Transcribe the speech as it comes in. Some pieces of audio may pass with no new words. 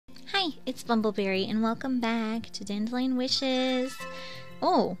Hi, it's Bumbleberry, and welcome back to Dandelion Wishes.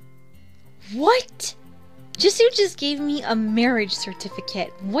 Oh, what? Jisoo just gave me a marriage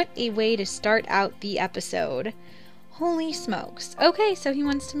certificate. What a way to start out the episode. Holy smokes. Okay, so he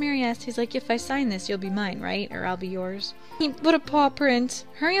wants to marry us. He's like, if I sign this, you'll be mine, right? Or I'll be yours. He put a paw print.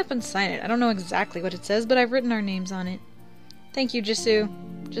 Hurry up and sign it. I don't know exactly what it says, but I've written our names on it. Thank you,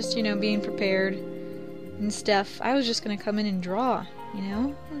 Jisoo. Just, being prepared and stuff. I was just gonna come in and draw,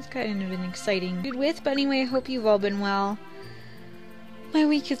 It was kind of an exciting but anyway, I hope you've all been well. My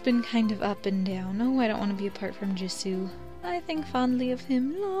week has been kind of up and down. Oh, I don't want to be apart from Jisoo. I think fondly of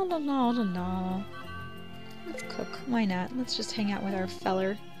him. La la la la la. Let's cook. Why not? Let's just hang out with our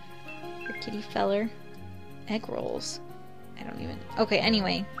feller. Our kitty feller. Egg rolls. I don't even... Okay,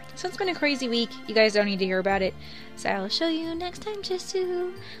 anyway. So it's been a crazy week. You guys don't need to hear about it. So I'll show you next time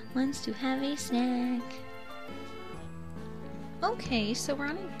Jisoo wants to have a snack. Okay, so we're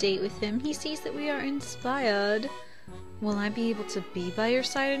on a date with him. He sees that we are inspired. Will I be able to be by your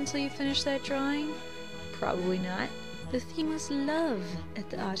side until you finish that drawing? Probably not. The theme was love at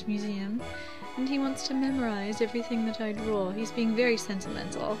the art museum, and he wants to memorize everything that I draw. He's being very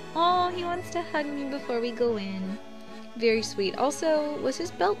sentimental. Oh, he wants to hug me before we go in. Very sweet. Also, was his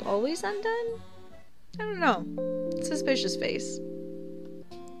belt always undone? I don't know. Suspicious face.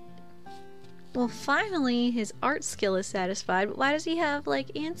 Well, finally, his art skill is satisfied, but why does he have,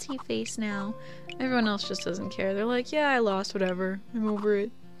 antsy face now? Everyone else just doesn't care. They're like, yeah, I lost, whatever. I'm over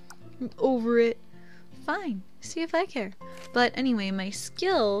it. I'm over it. Fine. See if I care. But anyway, my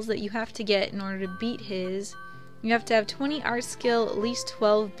skills that you have to get in order to beat his, you have to have 20 art skill, at least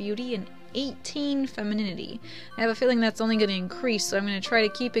 12 beauty, and 18 femininity. I have a feeling that's only going to increase, so I'm going to try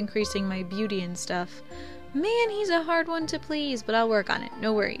to keep increasing my beauty and stuff. Man, he's a hard one to please, but I'll work on it.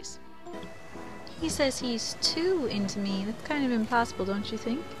 No worries. He says he's too into me. That's kind of impossible, don't you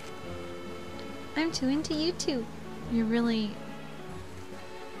think? I'm too into you too. You're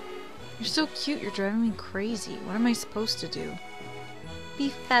so cute, you're driving me crazy. What am I supposed to do? Be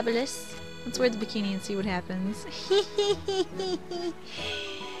fabulous. Let's wear the bikini and see what happens.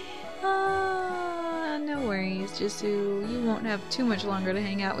 No worries, Jisoo. You won't have too much longer to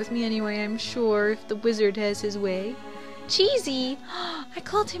hang out with me anyway, I'm sure, if the wizard has his way. Cheesy! I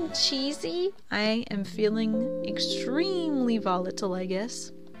called him cheesy? I am feeling extremely volatile, I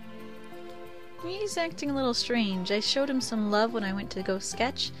guess. He's acting a little strange. I showed him some love when I went to go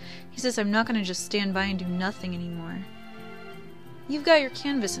sketch. He says I'm not going to just stand by and do nothing anymore. You've got your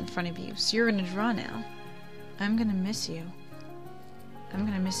canvas in front of you, so you're going to draw now. I'm going to miss you. I'm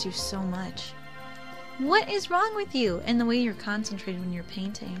going to miss you so much. What is wrong with you? And the way you're concentrated when you're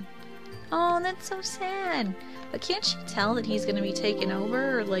painting. Oh, that's so sad. But can't she tell that he's going to be taken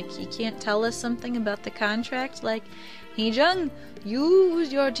over? Or, he can't tell us something about the contract? Like, Heejung,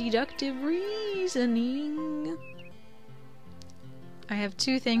 use your deductive reasoning. I have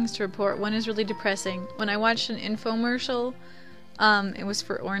two things to report. One is really depressing. When I watched an infomercial, it was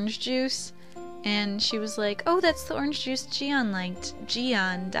for orange juice, and she was like, oh, that's the orange juice Jian liked.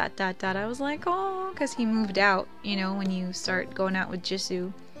 Jian, ... I was like, oh, because he moved out, when you start going out with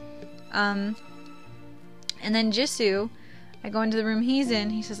Jisoo. And then Jisoo, I go into the room he's in,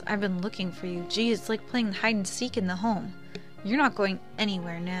 he says, I've been looking for you. Gee, it's like playing hide and seek in the home. You're not going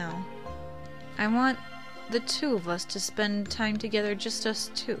anywhere now. I want the two of us to spend time together, just us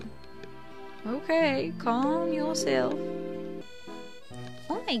two. Okay, calm yourself.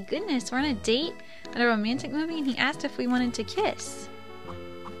 Oh my goodness, we're on a date at a romantic movie and he asked if we wanted to kiss.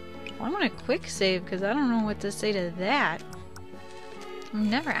 Well, I want a quick save because I don't know what to say to that. You've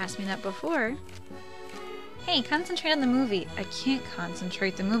never asked me that before. Hey, concentrate on the movie. I can't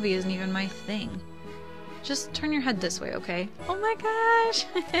concentrate. The movie isn't even my thing. Just turn your head this way, okay? Oh my gosh!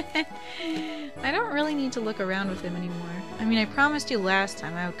 I don't really need to look around with him anymore. I mean, I promised you last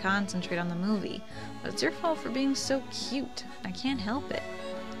time I would concentrate on the movie, but it's your fault for being so cute. I can't help it.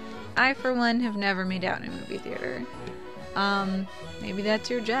 I, for one, have never made out in a movie theater. Maybe that's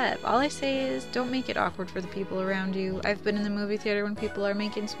your job. All I say is, don't make it awkward for the people around you. I've been in the movie theater when people are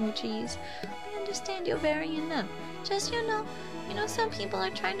making smoochies. I understand you're very in love. Just, some people are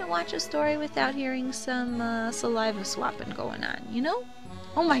trying to watch a story without hearing some, saliva swapping going on,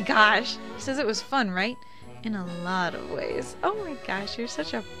 Oh my gosh! He says it was fun, right? In a lot of ways. Oh my gosh, you're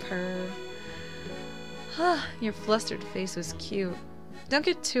such a perv. Your flustered face was cute. Don't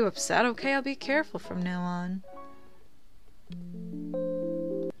get too upset, okay? I'll be careful from now on.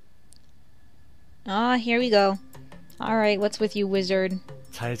 Ah, here we go. Alright, what's with you, wizard?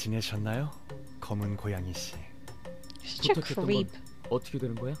 잘 지내셨나요? 검은 고양이 씨. Such a creep. 어떻게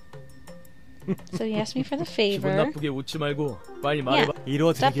되는 거야? So he asked me for the 기분 favor. 나쁘게 웃지 말고 빨리 Yeah,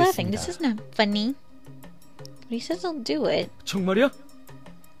 말해봐. stop laughing. This 이루어드리겠습니다. is not funny. But he says he'll do it. 정말이야?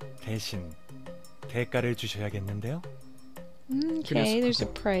 대신 대가를 주셔야겠는데요. Okay, there's a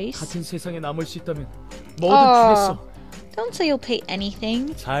price. 같은 세상에 남을 수 있다면 뭐든 주겠어. Don't say you'll pay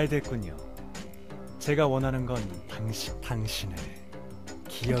anything. 잘 됐군요. 제가 원하는 건 당신의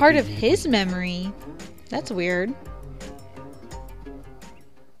기억이 Part of his memory. That's weird.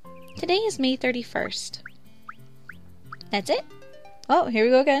 Today is May 31st. That's it? Oh, here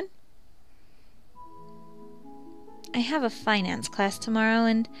we go again. I have a finance class tomorrow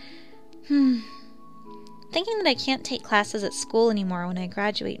and... Thinking that I can't take classes at school anymore when I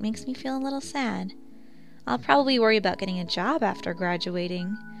graduate makes me feel a little sad. I'll probably worry about getting a job after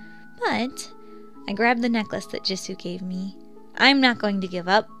graduating. But I grabbed the necklace that Jisoo gave me. I'm not going to give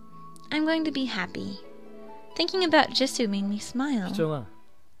up. I'm going to be happy. Thinking about Jisoo made me smile. 희정아,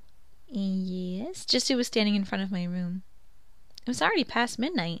 Yes? Jisoo was standing in front of my room. It was already past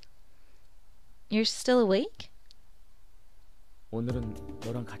midnight. You're still awake? 오늘은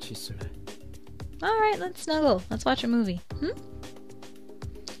너랑 같이 있을래. Alright, let's snuggle. Let's watch a movie.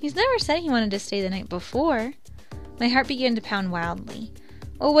 He's never said he wanted to stay the night before. My heart began to pound wildly.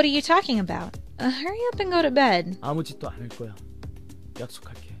 Oh, what are you talking about? Hurry up and go to bed. 아무 짓도 안 할 거야.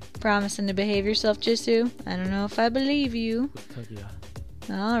 약속할게. Promising to behave yourself, Jisoo? I don't know if I believe you. 부탁이야.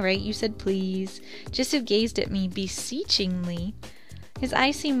 Alright, you said please. Jisoo gazed at me beseechingly. His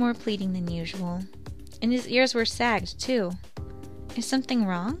eyes seemed more pleading than usual. And his ears were sagged, too. Is something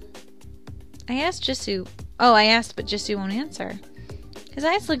wrong? I asked, but Jisoo won't answer. His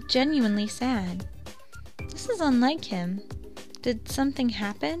eyes looked genuinely sad. This is unlike him. Did something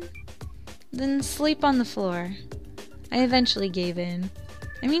happen? Then sleep on the floor. I eventually gave in.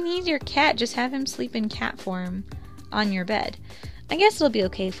 I mean, he's your cat. Just have him sleep in cat form on your bed. I guess it'll be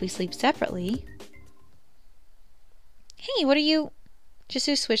okay if we sleep separately. Hey, what are you...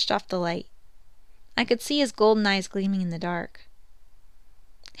 Jisoo switched off the light. I could see his golden eyes gleaming in the dark.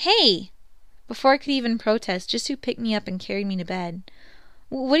 Hey! Before I could even protest, Jisoo picked me up and carried me to bed.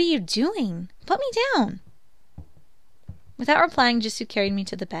 What are you doing? Put me down! Without replying, Jisoo carried me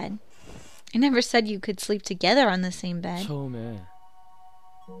to the bed. I never said you could sleep together on the same bed.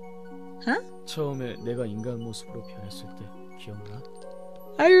 Huh? 처음에 내가 인간 모습으로 변했을 때 기억나?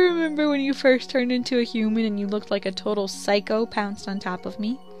 I remember when you first turned into a human and you looked like a total psycho pounced on top of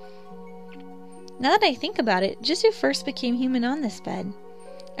me. Now that I think about it, Jisoo first became human on this bed.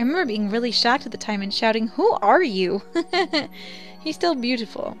 I remember being really shocked at the time and shouting, "Who are you?" He's still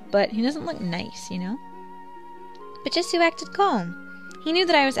beautiful, but he doesn't look nice, you know? But Jisoo acted calm. He knew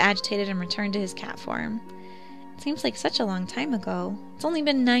that I was agitated and returned to his cat form. It seems like such a long time ago. It's only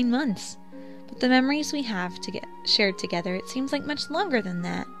been 9 months. But the memories we have shared together, it seems like much longer than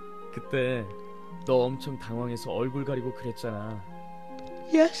that. 그때 너 엄청 당황해서 얼굴 가리고 그랬잖아.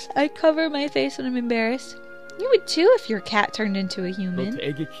 Yes, I cover my face when I'm embarrassed. You would too if your cat turned into a 너 human.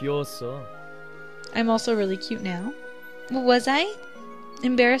 되게 귀여웠어. I'm also really cute now. Was I?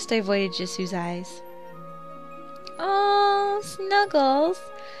 Embarrassed, I avoided Jisoo's eyes. Oh, Snuggles!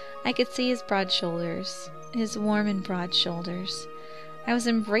 I could see his broad shoulders. His warm and broad shoulders. I was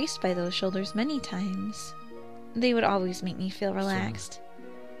embraced by those shoulders many times. They would always make me feel relaxed.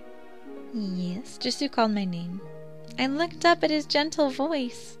 Yes, Jisoo called my name. I looked up at his gentle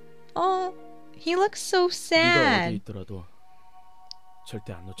voice. Oh, he looks so 네가 어디 sad. 있더라도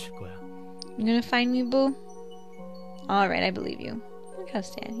절대 안 놓칠 거야. You gonna find me, boo? Alright, I believe you. Look how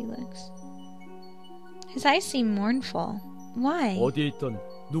sad he looks. His eyes seem mournful. Why? 어디에 있던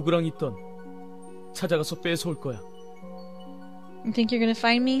누구랑 있던 찾아가서 뺏어올 거야. You think you're gonna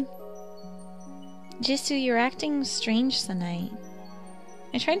find me? Jisoo, you're acting strange tonight.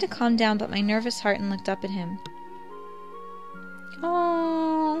 I tried to calm down, but my nervous heart and looked up at him.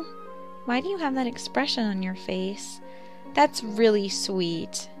 Oh, why do you have that expression on your face? That's really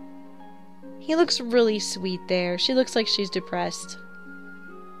sweet. He looks really sweet there. She looks like she's depressed.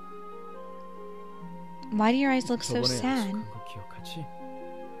 Why do your eyes look so 저번에 sad? 약속한 거 기억하지?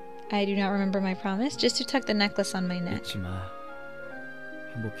 I do not remember my promise. Jisoo tucked the necklace on my neck. 잊지 마.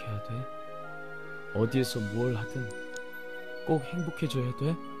 행복해야 돼. 어디에서 뭘 하든 꼭 행복해져야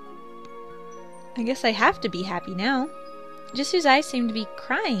돼. I guess I have to be happy now. Jisoo's eyes seemed to be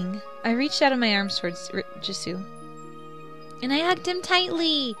crying. I reached out of my arms towards Jisoo. And I hugged him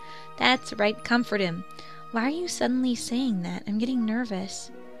tightly. That's right, comfort him. Why are you suddenly saying that? I'm getting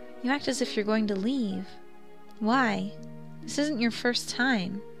nervous. You act as if you're going to leave. Why? This isn't your first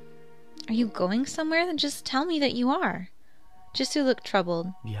time. Are you going somewhere? Then just tell me that you are. Jisoo looked troubled.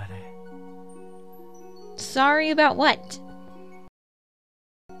 미안해. Sorry about what?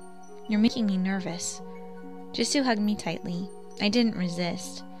 You're making me nervous. Jisoo hugged me tightly. I didn't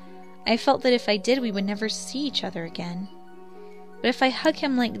resist. I felt that if I did, we would never see each other again. But if I hug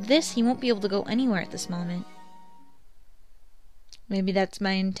him like this, he won't be able to go anywhere at this moment. Maybe that's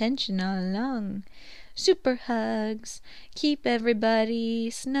my intention all along. Super hugs. Keep everybody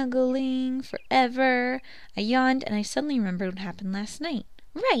snuggling forever. I yawned and I suddenly remembered what happened last night.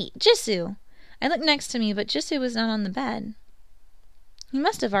 Right, Jisoo. I looked next to me, but Jisoo was not on the bed. He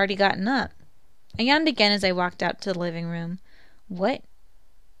must have already gotten up. I yawned again as I walked out to the living room. What?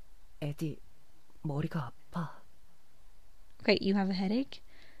 에디, 머리가 아파. Wait, you have a headache?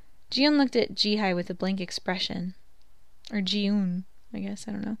 Jiyeon looked at Jihai with a blank expression. Or Jiyoon, I guess,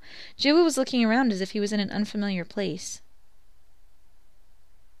 I don't know. Jiwoo was looking around as if he was in an unfamiliar place.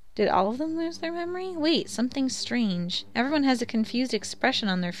 Did all of them lose their memory? Wait, something strange. Everyone has a confused expression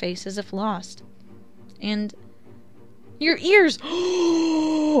on their face as if lost. And... your ears!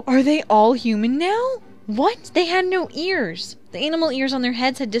 Are they all human now? What? They had no ears. The animal ears on their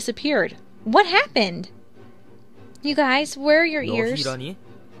heads had disappeared. What happened? You guys, where are your ears? 희라니?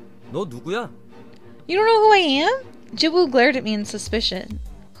 너 누구야? You don't know who I am? Jiwoo glared at me in suspicion.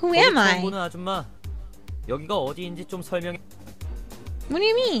 Who am I? 보는 아줌마. 여기가 어디인지 좀 설명해. What do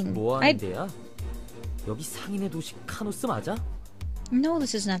you mean? 뭐 하는 데야? 여기 상인의 도시 카노스 맞아? No,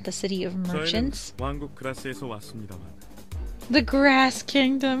 this is not the city of merchants. 왕국 그라스에서 왔습니다만. The Grass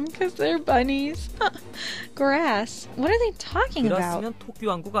Kingdom, because they're bunnies. Grass. What are they talking about? 그라스면 토끼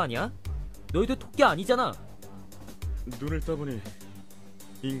왕국 아니야? 너희도 토끼 아니잖아. 눈을 떠보니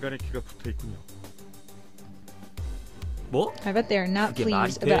인간의 귀가 붙어 있군요. 뭐? I bet they are not 그게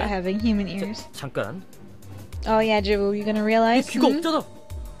pleased 말이 돼? about having human ears. 잠깐. Oh yeah, Jiwoo, you gonna realize? 귀가 없잖아.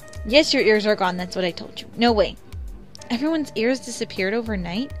 Yes, your ears are gone. That's what I told you. No way. Everyone's ears disappeared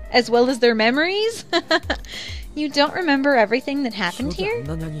overnight, as well as their memories? You don't remember everything that happened 기억이 here?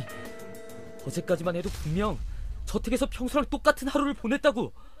 안 나냐니. 어제까지만 해도 분명 저택에서 평소랑 똑같은 하루를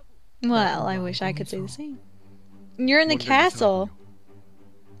보냈다고. Well, I wish I could say the same. You're in the castle.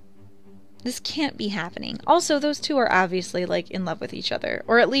 This can't be happening. Also, those two are obviously, like, in love with each other.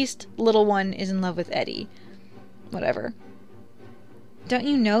 Or at least, little one is in love with Eddie. Whatever. Don't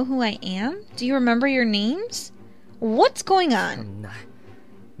you know who I am? Do you remember your names? What's going on? 참나.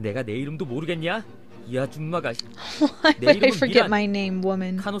 내가 내 이름도 모르겠냐? 이 아줌마가. Why 내 would I 이름은 forget 미란. my name,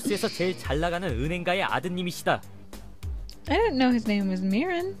 woman? 카노스에서 제일 잘 나가는 은행가의 아드님이시다. I didn't know his name was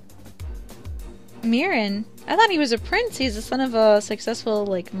Miran. Miran? I thought he was a prince. He's the son of a successful,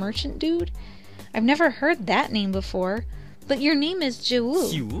 like, merchant dude. I've never heard that name before. But your name is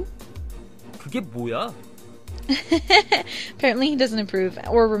Jiwoo. 지우? 그게 뭐야? Apparently he doesn't approve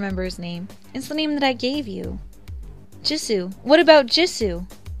or remember his name. It's the name that I gave you. Jisoo. What about Jisoo?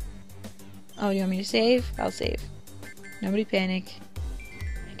 Oh, do you want me to save? I'll save. Nobody panic.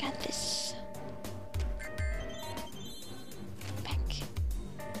 I got this. Back.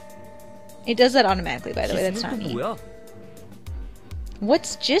 It does that automatically, by the way. That's not 지수는 또 me. 뭐야?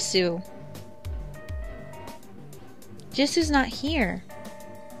 What's Jisoo? Jisoo's not here.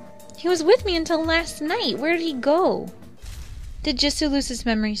 He was with me until last night. Where did he go? Did Jisoo lose his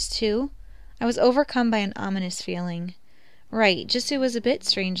memories too? I was overcome by an ominous feeling. Right, Jisoo was a bit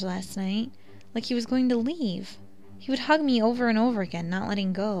strange last night. Like he was going to leave. He would hug me over and over again, not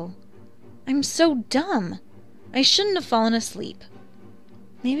letting go. I'm so dumb. I shouldn't have fallen asleep.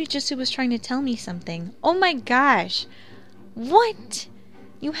 Maybe Jisoo was trying to tell me something. Oh my gosh. What?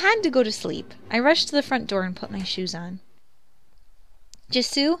 You had to go to sleep. I rushed to the front door and put my shoes on.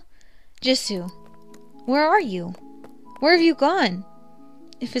 Jisoo? Jisoo, where are you? Where have you gone?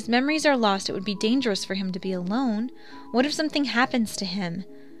 If his memories are lost, it would be dangerous for him to be alone. What if something happens to him?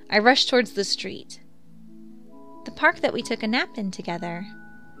 I rushed towards the street. The park that we took a nap in together.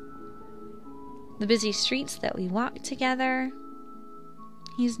 The busy streets that we walked together.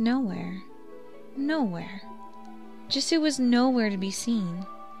 He's nowhere. Nowhere. Jisoo was nowhere to be seen.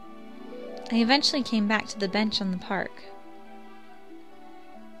 I eventually came back to the bench on the park.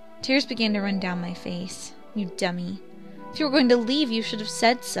 Tears began to run down my face. You dummy. If you were going to leave, you should have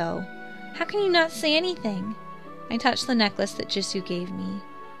said so. How can you not say anything? I touched the necklace that Jisoo gave me.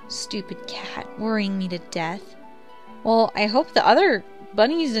 Stupid cat, worrying me to death. Well, I hope the other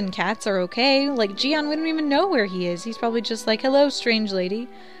bunnies and cats are okay. Like, Jiyeon wouldn't even know where he is. He's probably just like, hello, strange lady.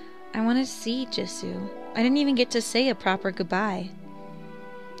 I want to see Jisoo. I didn't even get to say a proper goodbye.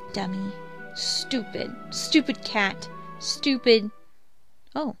 Dummy. Stupid. Stupid cat. Stupid.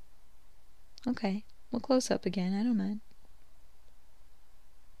 Oh. Okay. We'll close up again. I don't mind.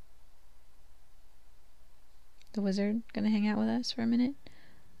 The wizard gonna hang out with us for a minute?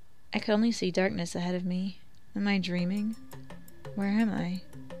 I could only see darkness ahead of me. Am I dreaming? Where am I?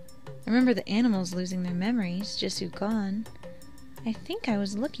 remember the animals losing their memories, Jisoo gone. I think I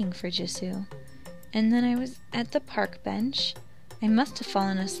was looking for Jisoo. And then I was at the park bench. I must have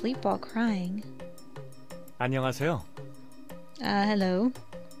fallen asleep while crying. 안녕하세요. Hello.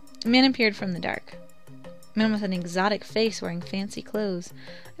 A man appeared from the dark. A man with an exotic face wearing fancy clothes.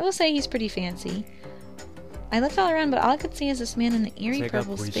 I will say he's pretty fancy. I looked all around, but all I could see is this man in the eerie 제가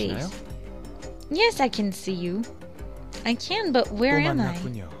purple 보이시나요? space. Yes, I can see you. I can, but where 또 am I?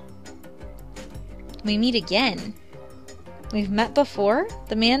 만났군요. We meet again. We've met before?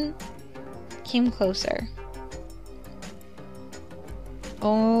 The man came closer.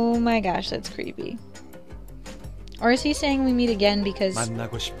 Oh my gosh, that's creepy. Or is he saying we meet again because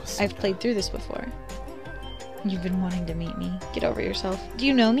만나고 싶었습니다. I've played through this before? You've been wanting to meet me. Get over yourself. Do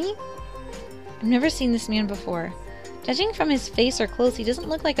you know me? I've never seen this man before. Judging from his face or clothes, he doesn't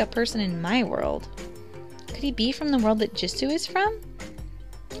look like a person in my world. Could he be from the world that Jisoo is from?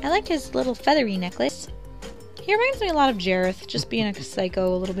 I like his little feathery necklace. He reminds me a lot of Jareth, just being a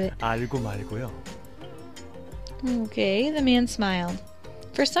psycho a little bit. 알고 말고요. Okay, the man smiled.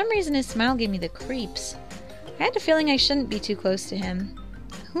 For some reason, his smile gave me the creeps. I had a feeling I shouldn't be too close to him.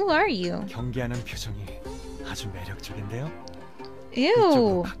 Who are you? 경계하는 표정이 아주 매력적인데요. Ew!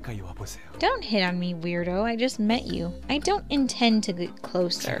 이쪽으로 가까이 와보세요. Don't hit on me, weirdo. I just met you. I don't intend to get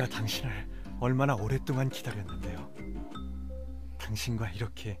closer. 제가 당신을 얼마나 오랫동안 기다렸는데요. 당신과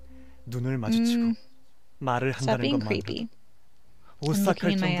이렇게 눈을 마주치고 말을 Stop 한다는 being 것만으로 creepy.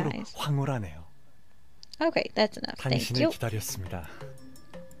 오싹할 looking in my 정도로 eyes. 황홀하네요. Okay, that's enough. Thank 당신을 you. 기다렸습니다.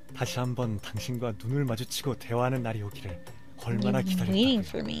 다시 한번 당신과 눈을 마주치고 대화하는 날이 오기를 얼마나 You've been waiting 기다렸다고요.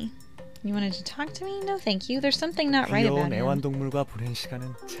 for me. You wanted to talk to me? No, thank you. There's something not right about 귀여운 him. 애완동물과 보낸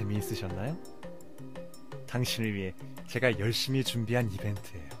시간은 재미있으셨나요? 당신을 위해 제가 열심히 준비한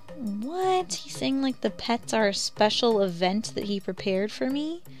이벤트예요. What? He's saying like the pets are a special event that he prepared for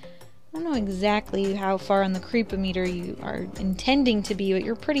me? I don't know exactly how far on the creepometer you are intending to be, but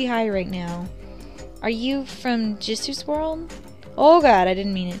you're pretty high right now. Are you from Jisoo's world? Oh god, I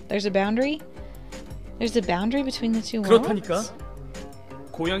didn't mean it. There's a boundary? There's a boundary between the two worlds? 그렇다니까.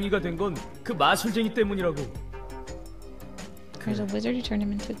 고양이가 된 건 그 마술쟁이 때문이라고. There's a wizard who turned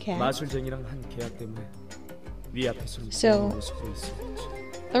him into a cat. 마술쟁이랑 한 계약 때문에 네 앞에서 So- 이런 모습으로 있었지.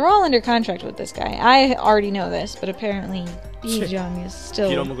 They're all under contract with this guy. I already know this, but apparently Heejung is still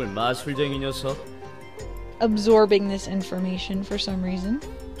빌어먹을 마술쟁이 녀석. absorbing this information for some reason.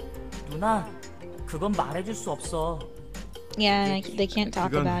 누나, 그건 말해줄 수 없어. Yeah, they can't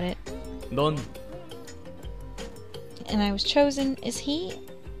talk 이건- about it. 넌 And I was chosen. Is he?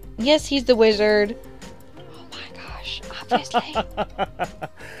 Yes, he's the wizard. Oh my gosh, obviously.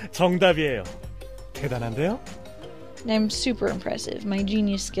 정답이에요. 대단한데요? I'm super impressive. My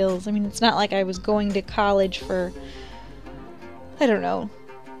genius skills. I mean, it's not like I was going to college for, I don't know,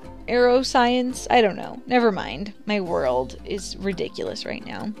 aeroscience? I don't know. Never mind. My world is ridiculous right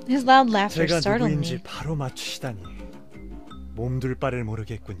now. His loud laughter 제가 startled 누구인지 me. 바로 맞추시다니 몸둘 바를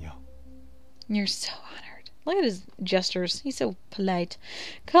모르겠군요. You're so honored. Look at his gestures. He's so polite.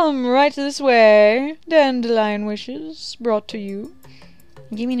 Come right this way. Dandelion wishes brought to you.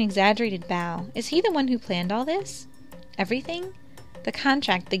 He gave me an exaggerated bow. Is he the one who planned all this? Everything? The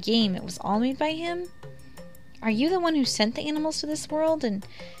contract, the game, it was all made by him? Are you the one who sent the animals to this world and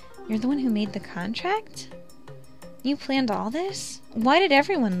you're the one who made the contract? You planned all this? Why did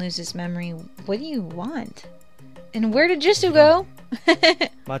everyone lose his memory? What do you want? And where did Jisoo go?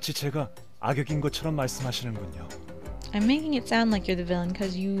 마치 제가 악역인 것처럼 말씀하시는군요. I'm making it sound like you're the villain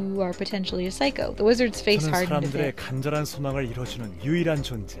because you are potentially a psycho. The wizard's face 저는 hardened a 사람들의 bit. 간절한 소망을 이뤄주는 유일한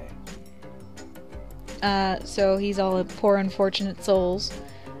존재. So he's all a poor unfortunate souls.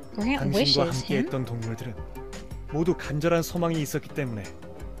 Grant 당신과 wishes him? 함께했던 동물들은 모두 간절한 소망이 있었기 때문에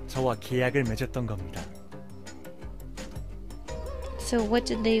저와 계약을 맺었던 겁니다. So what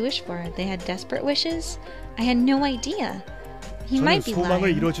did they wish for? They had desperate wishes? I had no idea. He 저는 might be 소망을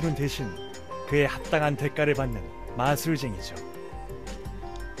lying. 이뤄주는 대신 그에 합당한 대가를 받는 마술쟁이죠.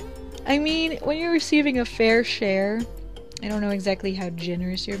 I mean, when you're receiving a fair share, I don't know exactly how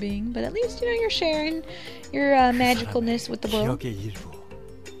generous you're being, but at least, you know, you're sharing your magicalness with the world. 기억의 일부.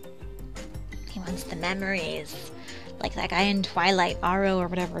 He wants the memories. Like that guy in Twilight, Aro or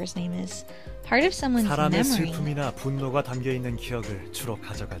whatever his name is. Part of someone's 사람의 memory. 슬픔이나 분노가 담겨있는 기억을 주로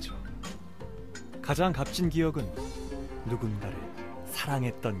가져가죠. 가장 값진 기억은 누군가를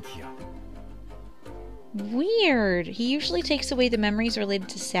사랑했던 기억. Weird. He usually takes away the memories related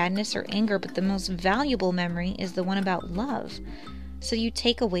to sadness or anger, but the most valuable memory is the one about love. So you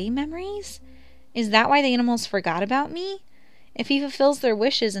take away memories? Is that why the animals forgot about me? If he fulfills their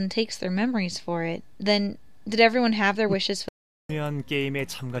wishes and takes their memories for it, then did everyone have their wishes? 중요한 게임의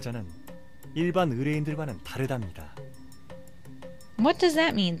참가자는 일반 의뢰인들과는 다르답니다. What does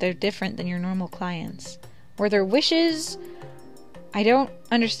that mean? They're different than your normal clients. Were their wishes? I don't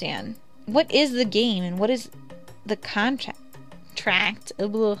understand. What is the game and what is the contract?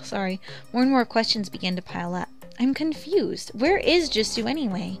 Sorry. More and more questions began to pile up. I'm confused. Where is Jisoo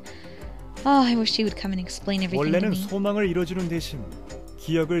anyway? Oh, I wish he would come and explain everything to 원래는 me. 소망을 이뤄주는 대신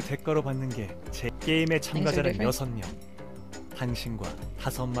기억을 대가로 받는 게 제 게임의 참가자는 different? 6명. 당신과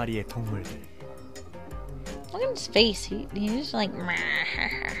 5마리의 동물들. Look at his face. He's just like...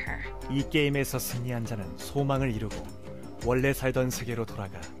 이 게임에서 승리한 자는 소망을 이루고 원래 살던 세계로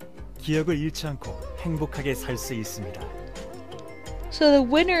돌아가 기억을 잃지 않고 행복하게 살 수 있습니다. So the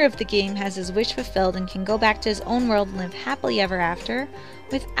winner of the game has his wish fulfilled and can go back to his own world and live happily ever after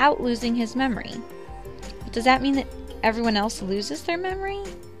without losing his memory. But does that mean that everyone else loses their memory?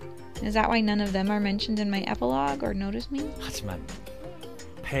 Is that why none of them are mentioned in my epilogue or Notice Me? 하지만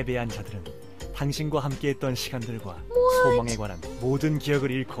패배한 자들은 당신과 함께했던 시간들과 소망에 관한 모든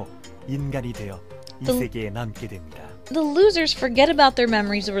기억을 잃고 인간이 되어 이 세계에 남게 됩니다. The losers forget about their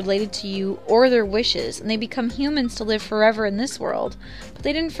memories related to you or their wishes, and they become humans to live forever in this world. But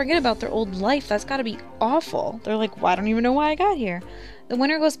they didn't forget about their old life. That's gotta be awful. They're like, well, I don't even know why I got here. The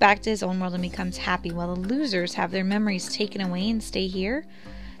winner goes back to his own world and becomes happy, while the losers have their memories taken away and stay here.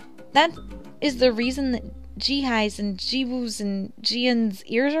 That is the reason that Jihai's and Jiwoo's and Jian's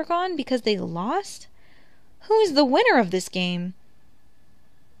ears are gone? Because they lost? Who is the winner of this game?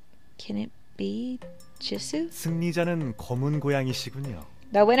 Can it be Jisoo? 승리자는 검은 고양이시군요.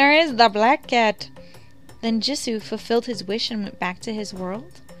 The winner is the black cat. Then Jisoo fulfilled his wish and went back to his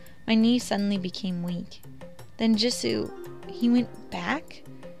world. My knees suddenly became weak. Then Jisoo, he went back?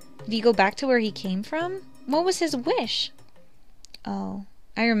 Did he go back to where he came from? What was his wish? Oh,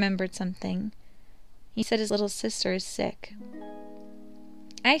 I remembered something. He said his little sister is sick.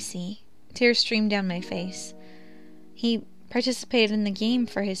 I see. Tears streamed down my face. He participated in the game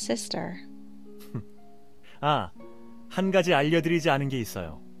for his sister. 아, 한 가지 알려드리지 않은 게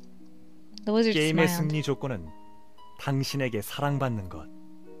있어요. The wizard 게임의 smiled. 승리 조건은 당신에게 사랑받는 것.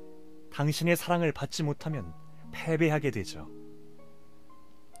 당신의 사랑을 받지 못하면 패배하게 되죠.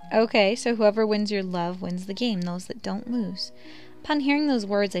 Okay, so whoever wins your love wins the game, those that don't lose. Upon hearing those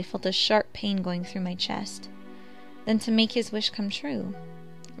words, I felt a sharp pain going through my chest. Then to make his wish come true.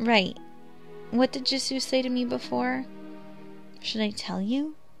 Right. What did Jisoo say to me before? Should I tell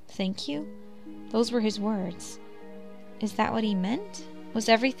you? Thank you? Those were his words. Is that what he meant? Was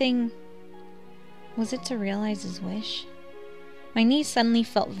it to realize his wish? My knees suddenly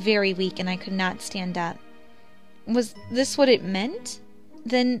felt very weak and I could not stand up. Was this what it meant?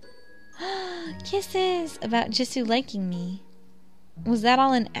 Then, kisses about Jisoo liking me. Was that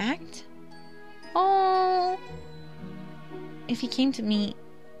all an act? Oh, if he came to me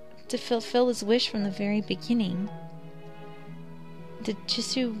to fulfill his wish from the very beginning, did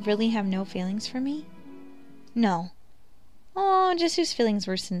Jisoo really have no feelings for me? No. Oh, Jisoo's feelings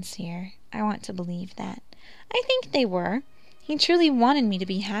were sincere. I want to believe that. I think they were. He truly wanted me to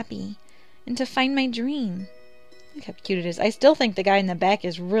be happy and to find my dream. Look how cute it is. I still think the guy in the back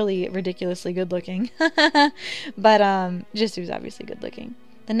is really ridiculously good looking. But Jisoo's obviously good looking.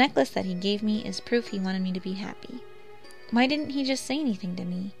 The necklace that he gave me is proof he wanted me to be happy. Why didn't he just say anything to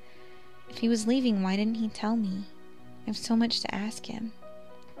me? If he was leaving, why didn't he tell me? I have so much to ask him.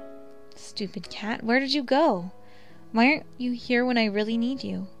 Stupid cat, where did you go? Why aren't you here when I really need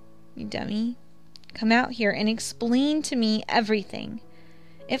you? You dummy. Come out here and explain to me everything.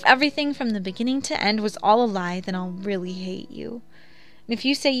 If everything from the beginning to end was all a lie, then I'll really hate you. And if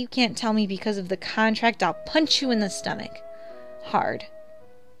you say you can't tell me because of the contract, I'll punch you in the stomach. Hard.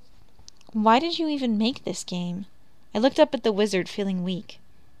 Why did you even make this game? I looked up at the wizard, feeling weak.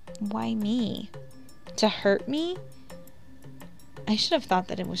 Why me? To hurt me? I should have thought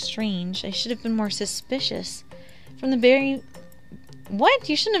that it was strange. I should have been more suspicious. From the very... What?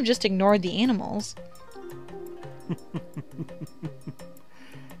 You shouldn't have just ignored the animals.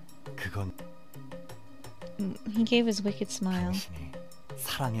 그건 He gave his wicked smile. 당신이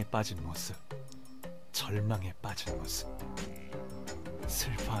사랑에 빠진 모습, 절망에 빠진 모습,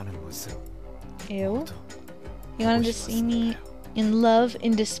 슬퍼하는 모습. Ew. 모두 You wanted to 보고 see me 싶었으니까요. in love,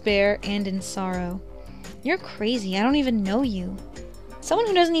 in despair, and in sorrow. You're crazy. I don't even know you. Someone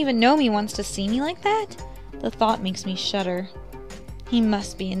who doesn't even know me wants to see me like that? The thought makes me shudder. He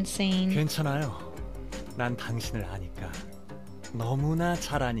must be insane. 괜찮아요. 난 당신을 아니까. 너무나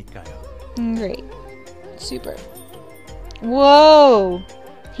잘 아니까요. Great. Super. Whoa!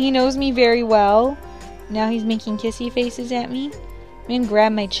 He knows me very well. Now he's making kissy faces at me. Man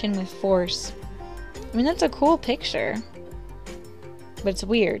grabbed my chin with force. I mean, that's a cool picture. But it's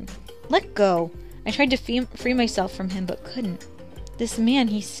weird. Let go. I tried to free myself from him, but couldn't. This man,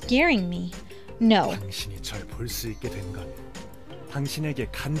 he's scaring me. No. 당신이 절 볼 수 있게 된 건 당신에게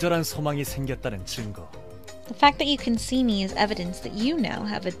간절한 소망이 생겼다는 증거. The fact that you can see me is evidence that you now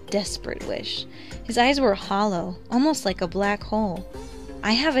have a desperate wish. His eyes were hollow, almost like a black hole.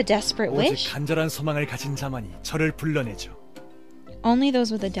 I have a desperate 오직 wish? 간절한 소망을 가진 자만이 저를 불러내죠. Only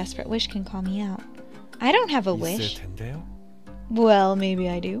those with a desperate wish can call me out. I don't have a 있을 wish. 텐데요. Well, maybe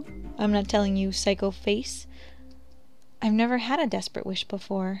I do. I'm not telling you, psycho face. I've never had a desperate wish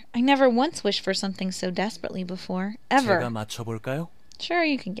before. I never once wished for something so desperately before. Ever. 제가 맞춰볼까요? Sure,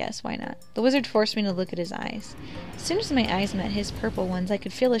 you can guess. Why not? The wizard forced me to look at his eyes. As soon as my eyes met his purple ones, I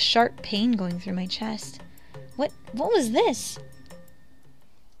could feel a sharp pain going through my chest. What was this?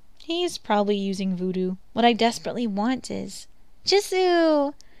 He's probably using voodoo. What I desperately want is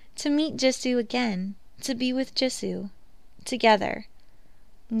Jisoo! To meet Jisoo again. To be with Jisoo. Together.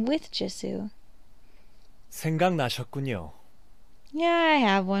 With Jisoo. 생각나셨군요. Yeah, I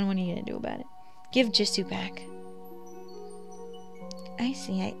have one. What are you gonna do about it? Give Jisoo back. I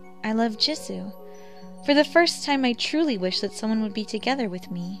see. I love Jisoo. For the first time, I truly wish that someone would be together with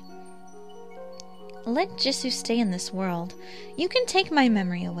me. Let Jisoo stay in this world. You can take my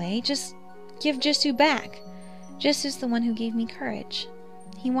memory away. Just give Jisoo back. Jisoo's the one who gave me courage.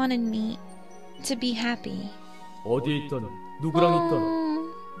 He wanted me to be happy. 어디에 있던 누구랑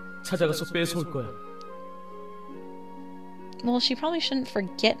있던 찾아가서 뺏어올 거야. Well, she probably shouldn't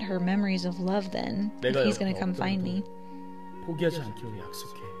forget her memories of love then, if he's gonna come find me. 포기하지 않기로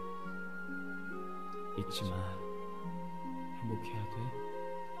약속해. 잊지 마. 행복해야 돼.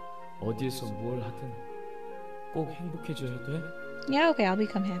 어디에서 뭘 하든 꼭 행복해져야 돼. Yeah, okay, I'll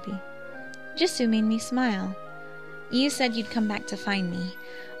become happy. Jisoo made me smile. You said you'd come back to find me.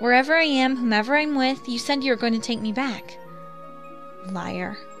 Wherever I am, whomever I'm with, you said you were going to take me back.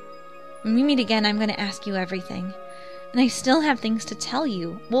 Liar. When we meet again, I'm going to ask you everything. And I still have things to tell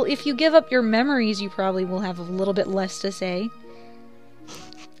you. Well, if you give up your memories, you probably will have a little bit less to say.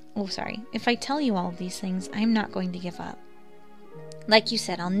 Oh, sorry. If I tell you all of these things, I'm not going to give up. Like you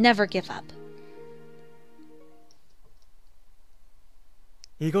said, I'll never give up.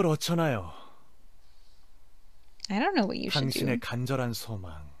 이걸 어쩌나요? I don't know what you should do. 당신의 간절한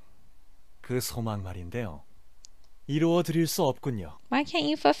소망, 그 소망 말인데요. 이루어 드릴 수 없군요. Why can't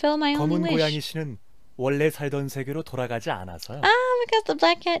you fulfill my only 검은 wish? 고양이 씨는 원래 살던 세계로 돌아가지 않아서요. Because the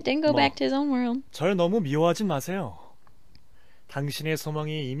black cat didn't go back to his own world. 절 너무 미워하진 마세요. 당신의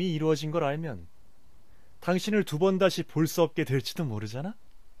소망이 이미 이루어진 걸 알면 당신을 두 번 다시 볼 수 없게 될지도 모르잖아.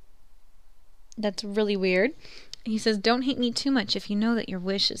 That's really weird. He says, don't hate me too much if you know that your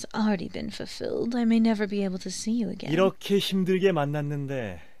wish has already been fulfilled. I may never be able to see you again. 이렇게 힘들게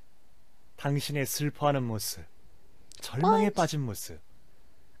만났는데 당신의 슬퍼하는 모습, 절망에 빠진 모습,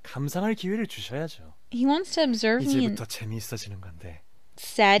 감상할 기회를 주셔야죠. He wants to observe me in 이제부터 재미있어지는 건데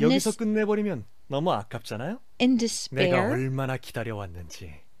sadness 여기서 끝내버리면 너무 아깝잖아요? and 내가 despair. 얼마나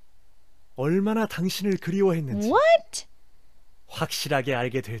기다려왔는지, 얼마나 당신을 그리워했는지 What? 확실하게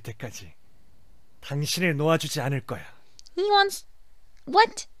알게 될 때까지 당신을 놓아주지 않을 거야. He wants...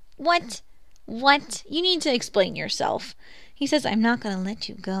 What? You need to explain yourself. He says, I'm not going to let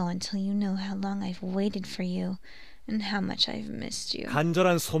you go until you know how long I've waited for you and how much I've missed you.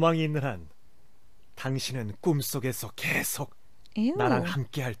 간절한 소망이 있는 한 당신은 꿈속에서 계속 Ew. 나랑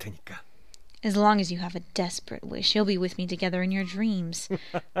함께 할 테니까. As long as you have a desperate wish, you'll be with me together in your dreams.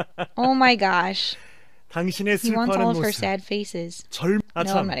 Oh my gosh. 당신의 He wants all 슬퍼하는 of her 모습, sad faces. 절... No, I'm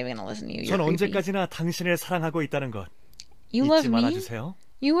참, not even going to listen to you. 전 You're creepy. 언제까지나 당신을 사랑하고 있다는 것 You 잊지 love me? 말아주세요.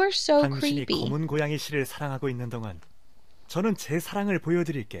 You are so 당신이 creepy. 검은 고양이 씨를 사랑하고 있는 동안 저는 제 사랑을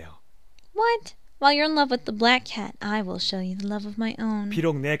보여드릴게요. What? While you're in love with the black cat, I will show you the love of my own.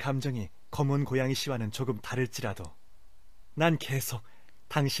 비록 내 감정이 검은 고양이 씨와는 조금 다를지라도 난 계속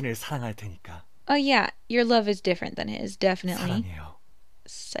당신을 사랑할 테니까. Oh yeah, your love is different than his, definitely. 사랑해요.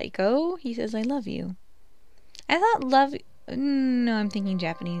 Psycho? He says, I love you. I thought love... No, I'm thinking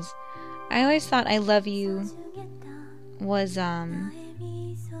Japanese. I always thought I love you was,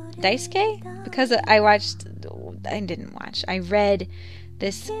 Daisuke? Because I didn't watch. I read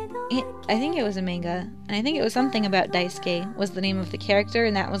this, I think it was a manga, and I think it was something about Daisuke was the name of the character,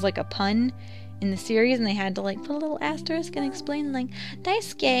 and that was like a pun in the series, and they had to like put a little asterisk and explain like,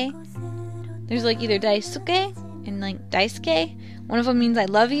 Daisuke. There's like either Daisuke and like Daisuke. One of them means I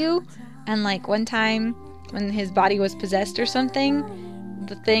love you, and like one time when his body was possessed or something,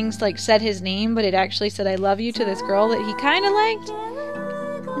 the things like said his name, but it actually said I love you to this girl that he kind of liked,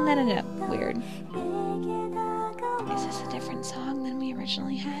 and that ended up weird. Is this a different song than we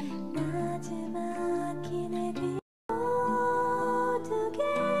originally had?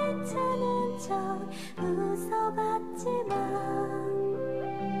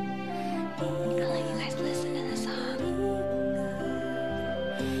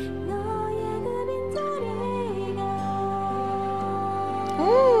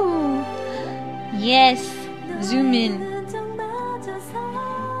 Yes. Zoom in.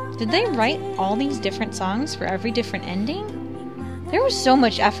 Did they write all these different songs for every different ending? There was so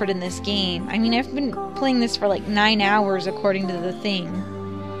much effort in this game. I mean, I've been playing this for like 9 hours according to the thing.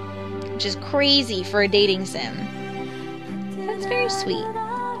 Which is crazy for a dating sim. That's very sweet.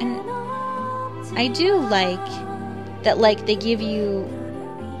 And I do like that, like, they give you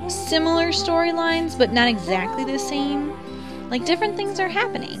similar storylines, but not exactly the same. Like, different things are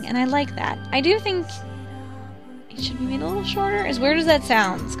happening, and I like that. I do think it should be made a little shorter. As weird as that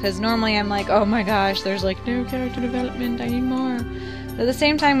sounds, because normally I'm like, oh my gosh, there's like no character development, I need more. But at the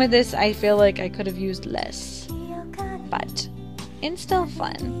same time with this, I feel like I could have used less. But it's still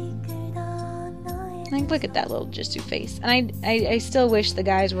fun. Like, look at that little Jisoo face. And I still wish the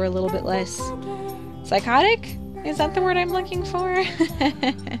guys were a little bit less psychotic? Is that the word I'm looking for?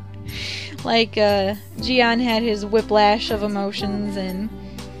 Like, Jian had his whiplash of emotions, and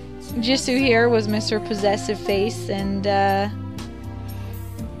Jisoo here was Mr. Possessive Face, and,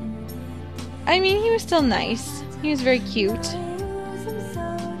 I mean, he was still nice. He was very cute.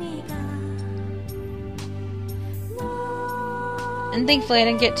 And thankfully I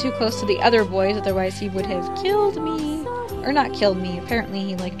didn't get too close to the other boys, otherwise he would have killed me. Or not killed me, apparently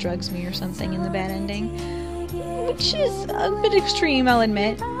he, like, drugs me or something in the bad ending. Which is a bit extreme, I'll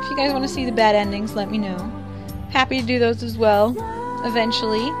admit. If you guys want to see the bad endings, let me know. Happy to do those as well,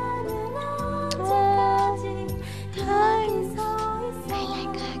 eventually. Hugs. I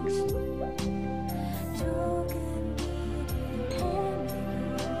like hugs.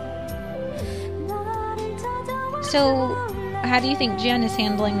 So, how do you think Jian is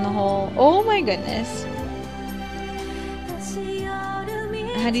handling the whole... Oh my goodness.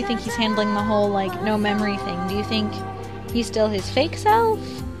 How do you think he's handling the whole, like, no memory thing? Do you think he's still his fake self?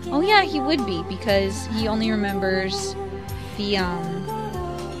 Oh yeah, he would be, because he only remembers the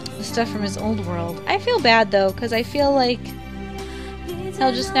stuff from his old world. I feel bad, though, because I feel like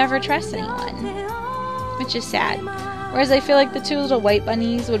he'll just never trust anyone. Which is sad. Whereas I feel like the two little white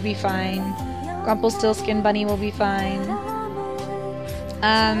bunnies would be fine. Rumpelstiltskin bunny will be fine.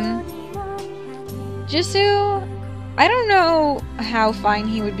 Jisoo... I don't know how fine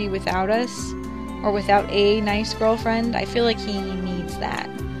he would be without us, or without a nice girlfriend. I feel like he needs that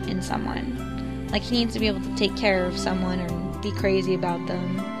in someone. Like, he needs to be able to take care of someone or be crazy about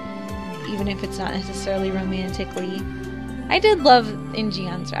them, even if it's not necessarily romantically. I did love in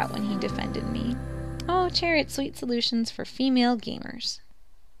Jian's route when he defended me. Oh, Chariot, sweet solutions for female gamers.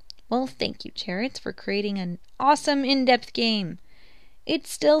 Well, thank you, Chariots, for creating an awesome in-depth game.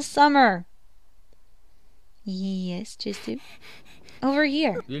 It's still summer. Yes, Jisoo. Over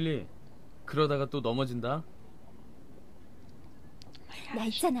here. 릴리, 그러다가 또 넘어진다. 나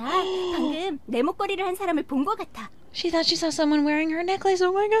있잖아. 방금 내 목걸이를 한 사람을 본 것 같아. She thought she saw someone wearing her necklace.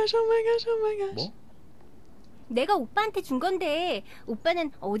 Oh my gosh, oh my gosh, oh my gosh. 뭐? 내가 오빠한테 준 건데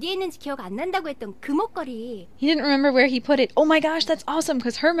오빠는 어디에 있는지 기억 안 난다고 했던 그 목걸이. He didn't remember where he put it. Oh my gosh, that's awesome,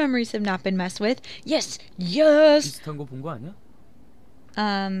 because her memories have not been messed with. Yes, yes. 비슷한 거 본 거 아니야?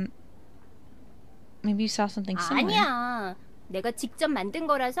 Maybe you saw something similar. 아니야. 내가 직접 만든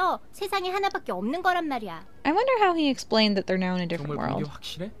거라서 세상에 하나밖에 없는 거란 말이야. I wonder how he explained that they're now in a different 정말 본 게 world.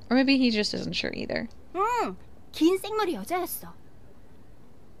 확실해? Or maybe he just isn't sure either. 응. 긴 생머리 여자였어.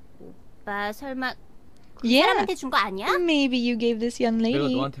 오빠 설마 그 Yeah. 사람한테 준 거 아니야? Maybe you gave this young 내가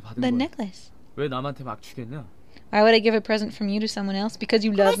lady 너한테 받은 the 거야. necklace. 왜 남한테 막 주겠냐? Why would I give a present from you to someone else? Because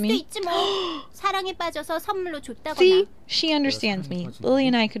you 그럴 love 수도 me? 있지 뭐. 사랑에 빠져서 선물로 줬다거나. See? She understands me. 사랑에 빠지지. Lily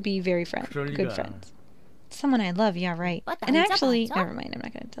and I could be very 그럴 good 리가. friends. Someone I love, yeah, right. 오빠 And 남자 actually, 맞아? never mind, I'm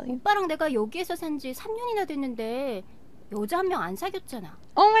not gonna tell you. 오빠랑 내가 여기에서 산 지 3년이나 됐는데 여자 한 명 안 사귀었잖아.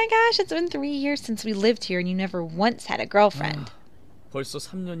 Oh my gosh, it's been 3 years since we lived here and you never once had a girlfriend. 벌써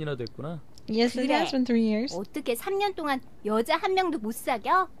 3년이나 됐구나. Yes, it 그래. has been 3 years. 어떻게 3년 동안 여자 한 명도 못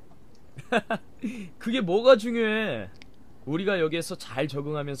사겨? 그게 뭐가 중요해? 우리가 여기에서 잘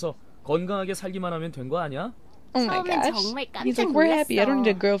적응하면서 건강하게 살기만 하면 된 거 아니야? Oh my 처음엔 gosh. 정말 He's 깜짝 like, we're happy, I don't need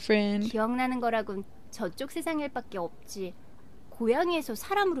a 놀랐어. girlfriend. 기억나는 거라곤 저쪽 세상 일밖에 없지. 고양이에서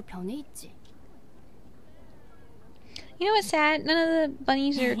사람으로 변해 있지. You know what's sad? None of the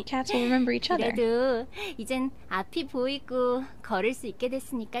bunnies or cats will remember each other. 그래도 이젠 앞이 보이고 걸을 수 있게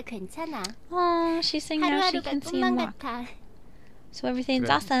됐으니까 괜찮아. Oh, she's saying now she 하루하루가 can see 꿈만 and walk. 같아. So everything's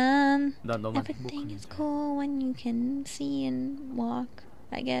그래. awesome. 난 너만 Everything is 행복하면 돼. cool when you can see and walk,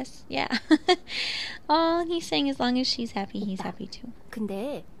 I guess. Yeah. Oh, he's saying as long as she's happy, he's happy too.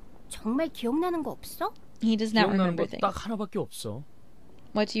 근데 정말 기억나는 거 없어? He does not 기억나는 remember 거 things. 딱 하나밖에 없어.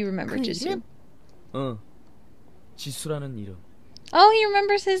 What do you remember, 그 Jisoo? 이름? 응. 지수라는 이름. Oh, he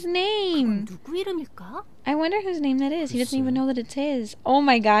remembers his name. 누구 이름일까? I wonder whose name that is. He doesn't even know that it's his. Oh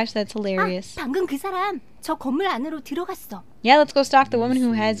my gosh, that's hilarious. 방금 그 사람 저 건물 안으로 들어갔어. Yeah, let's go stalk the woman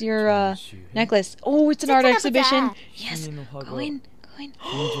who has your necklace. Oh, it's an art exhibition. Yes, go in.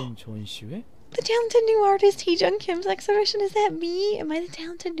 공정 전시회? The talented new artist Heejung Kim's exhibition. Is that me? Am I the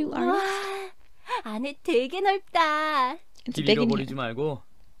talented new artist? 와, 안에 되게 넓다. It's 길 big in 잃어버리지 here. 말고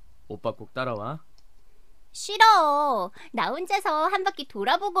오빠 꼭 따라와. 싫어. 나 혼자서 한 바퀴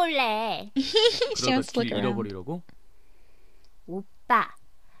돌아보고 올래. She wants to 그러다 look 길 around. 잃어버리려고? 오빠,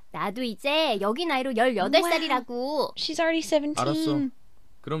 나도 이제 여기 나이로 18살이라고. She's already 17. 알았어.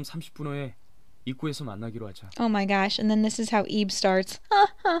 그럼 30분 후에 입구에서 만나기로 하자. Oh my gosh, and then this is how Ebe starts.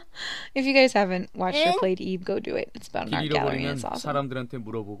 If you guys haven't watched or played Ebe, go do it. It's about an 길 art gallery and 잃어버리면 it's awesome. 사람들한테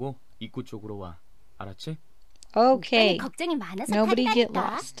물어보고 입구 쪽으로 와. 알았지? Okay, 걱정이 많아서 nobody get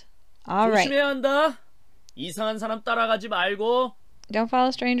탈이라니까. lost. Alright, 조심해야 한다. 이상한 사람 따라가지 말고. don't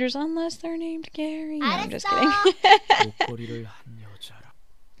follow strangers unless they're named Gary. No, I'm just 알았어. kidding. 목걸이를 한 여자라.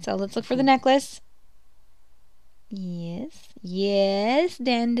 So let's look for the necklace. Yes,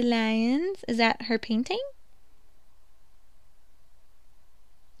 dandelions. Is that her painting?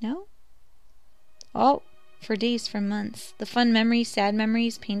 No? Oh, for days, for months. The fun memories, sad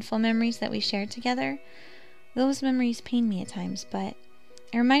memories, painful memories that we shared together. Those memories pain me at times, but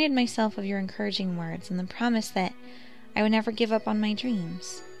I reminded myself of your encouraging words and the promise that I would never give up on my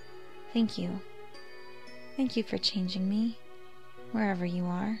dreams. Thank you. Thank you for changing me, wherever you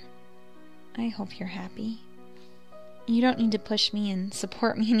are. I hope you're happy. You don't need to push me and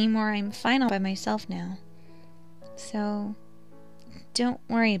support me anymore. I'm fine all by myself now. So, don't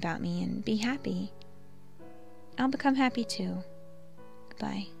worry about me and be happy. I'll become happy too.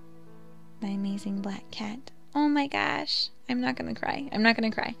 Goodbye, my amazing black cat. Oh my gosh. I'm not gonna cry. I'm not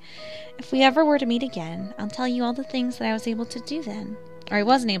gonna cry. If we ever were to meet again, I'll tell you all the things that I was able to do then. Or I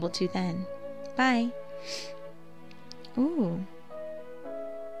wasn't able to then. Bye. Ooh.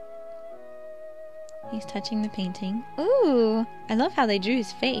 He's touching the painting. Ooh. I love how they drew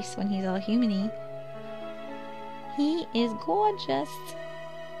his face when he's all human-y. He is gorgeous.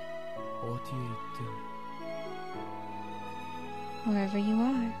 어디에 있든 Wherever you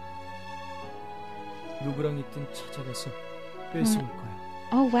are. 누구랑 있든 찾아가서 뺏어올 거야.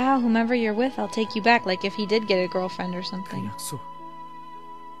 Oh wow, whomever you're with, I'll take you back, like if he did get a girlfriend or 그 something. 약속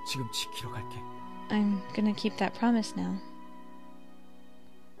지금 지키러 갈게. I'm gonna keep that promise now.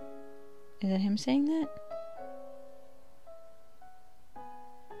 Is that him saying that?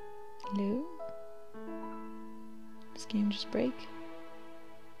 Hello? This game just break?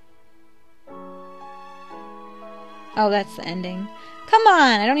 Oh, that's the ending. Come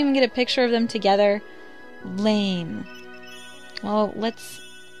on! I don't even get a picture of them together. Lame. Well, let's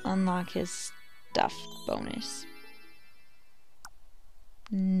unlock his stuff bonus.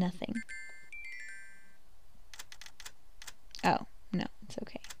 Nothing. Oh, no, it's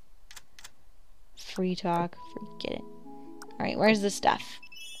okay. Free talk, forget it. Alright, where's the stuff?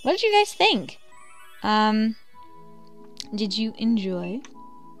 What did you guys think? Did you enjoy?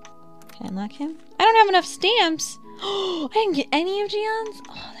 Can I unlock him? I don't have enough stamps! I didn't get any of Jian's?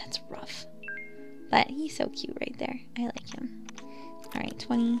 Oh, that's rough. But he's so cute right there. I like him. Alright,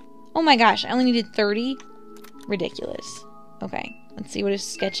 20. Oh my gosh, I only needed 30? Ridiculous. Okay, let's see what his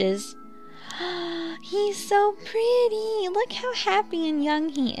sketch is. He's so pretty. Look how happy and young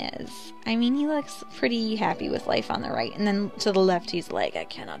he is. I mean, he looks pretty happy with life on the right. And then to the left, he's like, I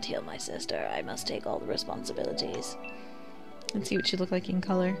cannot heal my sister. I must take all the responsibilities. Let's see what you look like in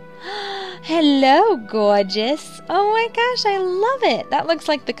color. Hello, gorgeous. Oh my gosh, I love it. That looks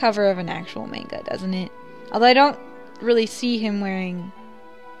like the cover of an actual manga, doesn't it? Although I don't really see him wearing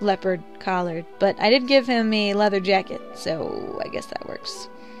leopard collared. But I did give him a leather jacket, so I guess that works.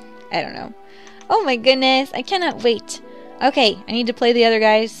 I don't know. Oh my goodness, I cannot wait. Okay, I need to play the other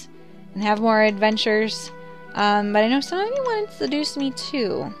guys and have more adventures. But I know some of you wanted Seduce Me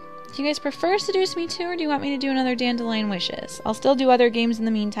too. Do you guys prefer Seduce Me too, or do you want me to do another Dandelion Wishes? I'll still do other games in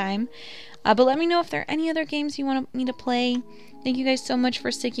the meantime. But let me know if there are any other games you want me to play. Thank you guys so much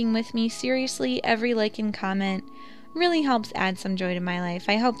for sticking with me. Seriously, every like and comment really helps add some joy to my life.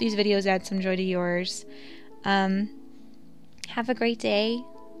 I hope these videos add some joy to yours. Have a great day.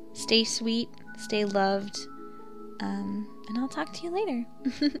 Stay sweet. Stay loved. And I'll talk to you later.